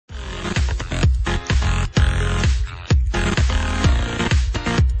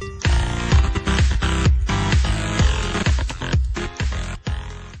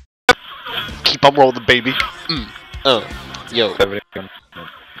bum roll the baby. Yo.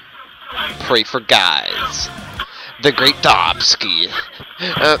 Pray for guys. The Great Dobsky.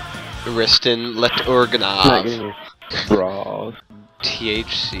 Riston Let Organov. Bro.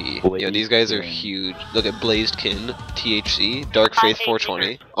 THC. Yo, these guys are huge. Look at Blazed Kin. THC. Dark Faith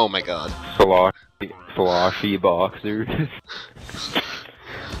 420. Oh my god. Sloshy boxer.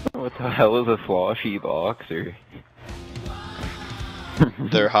 What the hell is a sloshy boxer?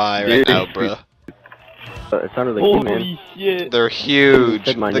 They're high right now, bruh. It sounded like you, man. Holy shit! They're huge.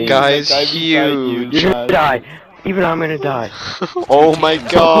 The guy's huge. You're gonna die. Even I'm gonna die. Oh my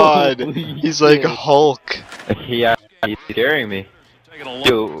god. He's like Hulk. Yeah, he's scaring me.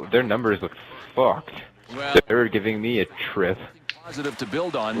 Yo, their numbers look fucked. They're giving me a trip. Positive to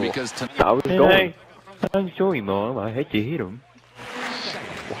build on because I was going. I'm sorry, Mom. I had to hit him.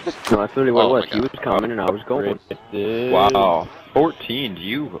 No, that's literally what it was. He was coming and I was going. Wow. 14, do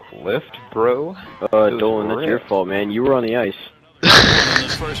you lift, bro? Dolan, that's your fault, man. You were on the ice.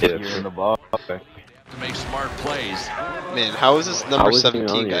 You're in the box. to make smart plays. Man, how is this number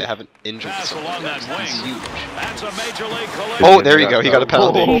 17 guy haven't injured someone? Along that wing. He's huge. That's a major league collision. Oh, there you go. He got a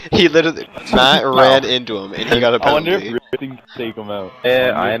penalty. He literally Matt ran into him and he got a penalty. I wonder if Riston can take him out.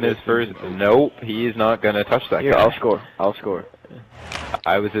 Yeah, I am his first. Nope, he's not gonna touch that guy. I'll score. I'll score.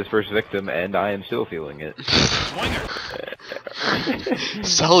 I was his first victim, and I am still feeling it.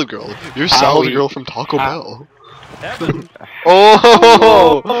 Salad girl. You're salad girl from Taco Bell.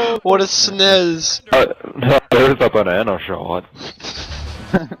 Oh, what a snez. There's a banana shot.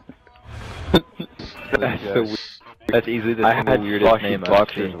 That's easily the weirdest name I've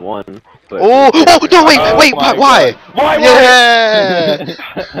seen. One. Oh no! Wait! Why? Why? Yeah!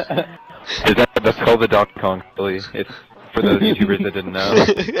 That's called the Donkey Kong Philly. It's for those YouTubers that didn't know.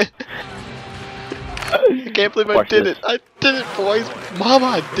 I can't believe I did it. I did it, boys. Mama,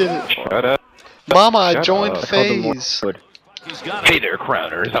 I did it. Shut up. Mama, I joined FaZe. Hey there,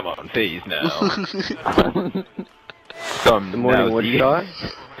 Crowners. I'm on FaZe now. The morning wood shot?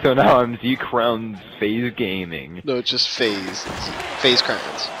 So now I'm zCrowns FaZe Gaming. No, it's just FaZe. FaZe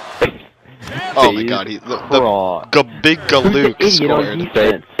Crowns. Oh my god, the big Galook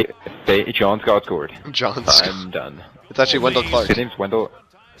scored. John Scott scored. John Scott. I'm done. It's actually Wendell Clark. His name's Wendell.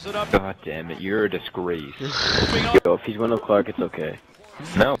 God damn it, you're a disgrace. Yo, if he's Wendell Clark, it's okay.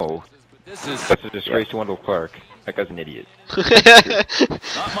 No. That's a disgrace to Wendell Clark. That guy's an idiot.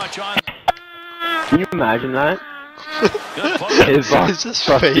 Not much on. Can you imagine that? Is this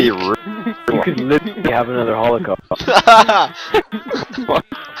fake? You could literally have another Holocaust.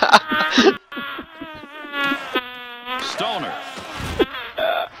 Stoner.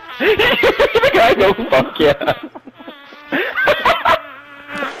 The guy goes, fuck yeah.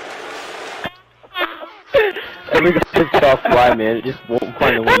 Every guy's soft fly, man. It just won't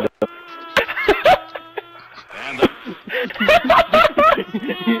find a window.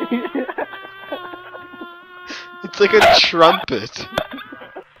 It's like a trumpet.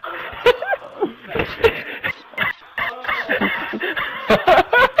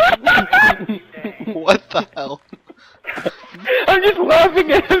 What the hell? I'm just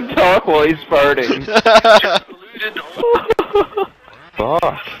laughing at him talk while he's farting.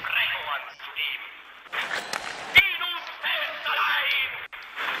 Fuck.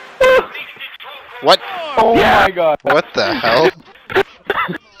 What? Oh yeah. My god. What the hell?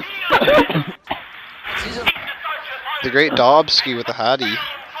 The Great Dobsky with the Hattie.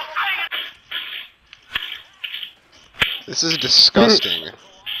 This is disgusting.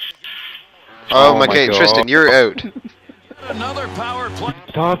 Oh my god, Tristan, you're out. Another power play.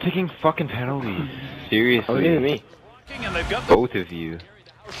 Stop taking fucking penalties. Seriously. Look at me. And they've got the Both of you.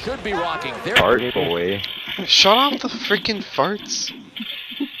 should be rocking. Fart boy. Shut off the freaking farts.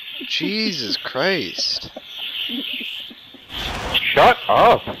 Jesus Christ. Shut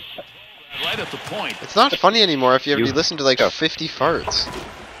up. Right at the point. It's not funny anymore if you listen to like 50 farts.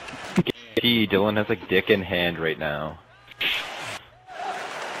 Gee, Dylan has like dick in hand right now.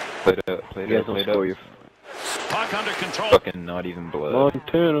 Play it up. Puck under control. Fucking not even blood.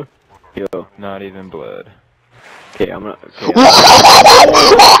 Montana. Yo. Not even blood. Okay, I'm gonna.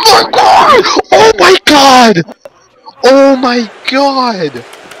 Oh my god! Oh my god!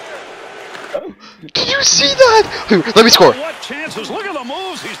 Did you see that? Let me score. What chances? Look at the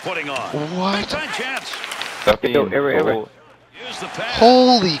moves he's putting on. What? Chance. Stop being Use the pass.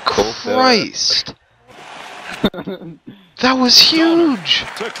 Holy Christ! That was huge!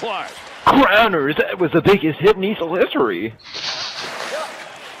 To Clark. Crowners, that was the biggest hit in EASHL history.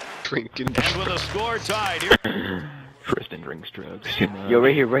 Drinking. And with a score tied here. Tristan drinks drugs. Yo,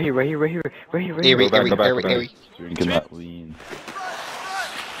 right here. Drinking that lean.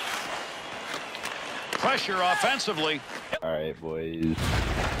 pressure offensively. Alright, boys.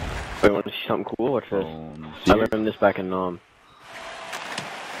 Wait, want to see something cool? Watch this. I learned this back in Nom.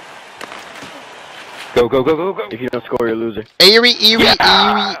 Go, go, go, go, go! If you don't score, you're a loser. Eerie.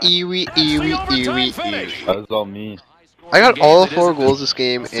 That was all me. I got all 4 goals this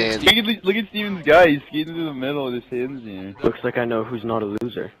game, and Look at Steven's guy, he's skating through the middle with his hands in. Looks like I know who's not a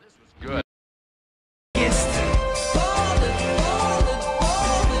loser.